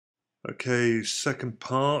Okay, second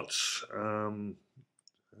part. We're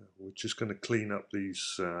just going to clean up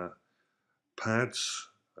these pads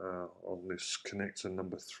on this connector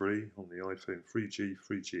number 3 on the iPhone 3G,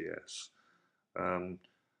 3GS. Um,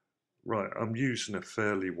 right, I'm using a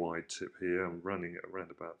fairly wide tip here. I'm running it around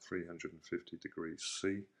about 350 degrees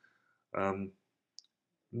C. Um,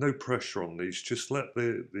 no pressure on these, just let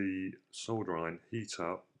the solder iron heat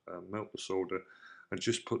up, melt the solder, and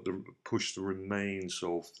just push the remains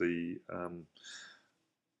of the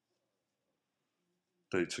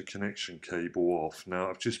data connection cable off. Now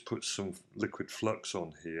I've just put some liquid flux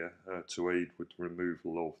on here to aid with the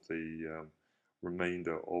removal of the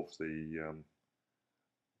remainder of the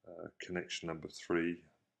connection number 3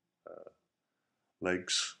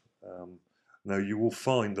 legs. Now you will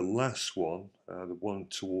find the last one, the one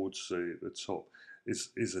towards the top,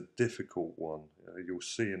 is a difficult one. You'll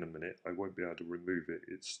see in a minute. I won't be able to remove it.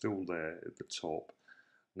 It's still there at the top.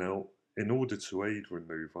 Now, in order to aid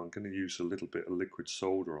remove, I'm going to use a little bit of liquid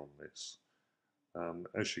solder on this.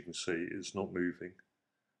 As you can see, it's not moving.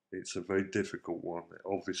 It's a very difficult one.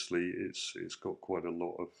 Obviously, it's got quite a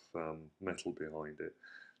lot of metal behind it.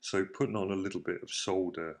 So putting on a little bit of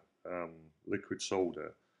solder, liquid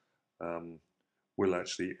solder, um, will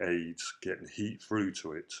actually aid getting heat through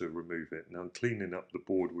to it to remove it. Now I'm cleaning up the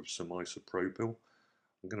board with some isopropyl.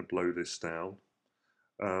 I'm going to blow this down.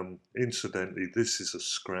 Incidentally, this is a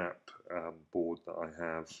scrap board that I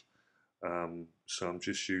have, so I'm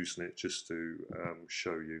just using it just to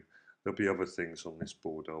show you. There'll be other things on this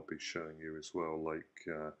board I'll be showing you as well, like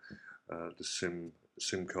the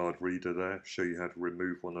SIM card reader there, show you how to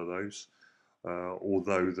remove one of those.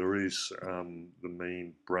 Although there is the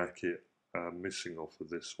main bracket missing off of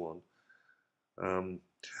this one.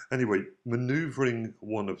 Anyway, maneuvering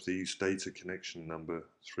one of these data connection number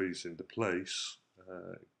 3s into place,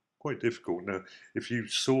 quite difficult. Now, if you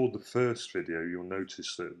saw the first video, you'll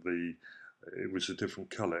notice that it was a different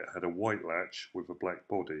colour. It had a white latch with a black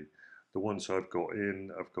body. The ones I've got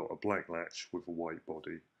a black latch with a white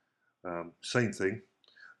body. Same thing.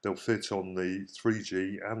 They'll fit on the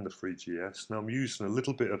 3G and the 3GS. Now I'm using a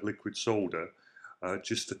little bit of liquid solder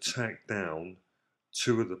just to tack down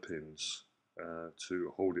 2 of the pins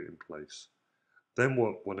to hold it in place. Then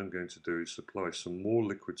what I'm going to do is apply some more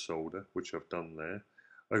liquid solder, which I've done there,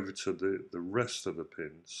 over to the rest of the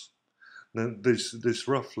pins. Now there's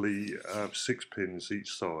roughly 6 pins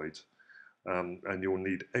each side, and you'll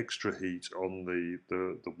need extra heat on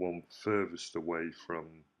the one furthest away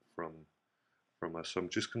from us. So I'm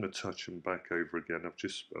just going to touch them back over again. I've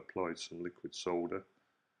just applied some liquid solder.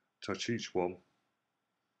 Touch each one.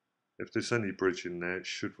 If there's any bridge in there, it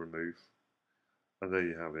should remove. And there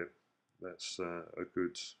you have it. That's a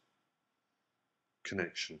good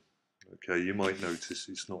connection. Okay, you might notice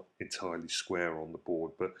it's not entirely square on the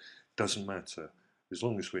board, but it doesn't matter. As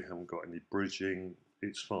long as we haven't got any bridging,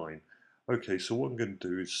 it's fine. Okay, so what I'm going to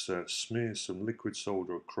do is smear some liquid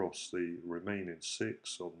solder across the remaining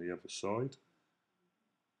 6 on the other side.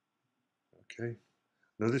 Okay.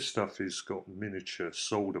 Now this stuff has got miniature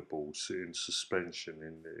solder balls in suspension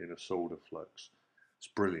in a solder flux. It's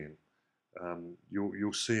brilliant.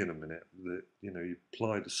 You'll see in a minute that you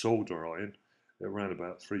apply the solder iron at around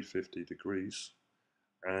about 350 degrees,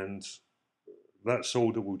 and that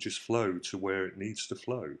solder will just flow to where it needs to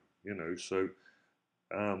flow. So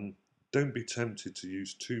don't be tempted to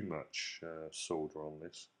use too much solder on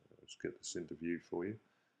this. Let's get this into view for you.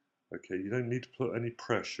 Okay, you don't need to put any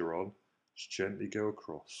pressure on. Just gently go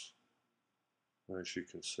across, as you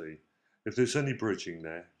can see. If there's any bridging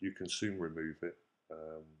there, you can soon remove it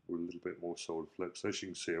with a little bit more solder flux. As you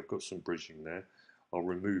can see, I've got some bridging there. I'll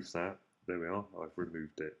remove that. There we are, I've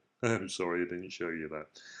removed it. I'm sorry I didn't show you that.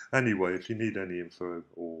 Anyway, if you need any info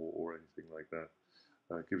or anything like that,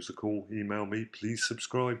 give us a call, email me, please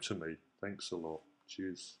subscribe to me. Thanks a lot.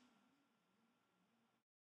 Cheers.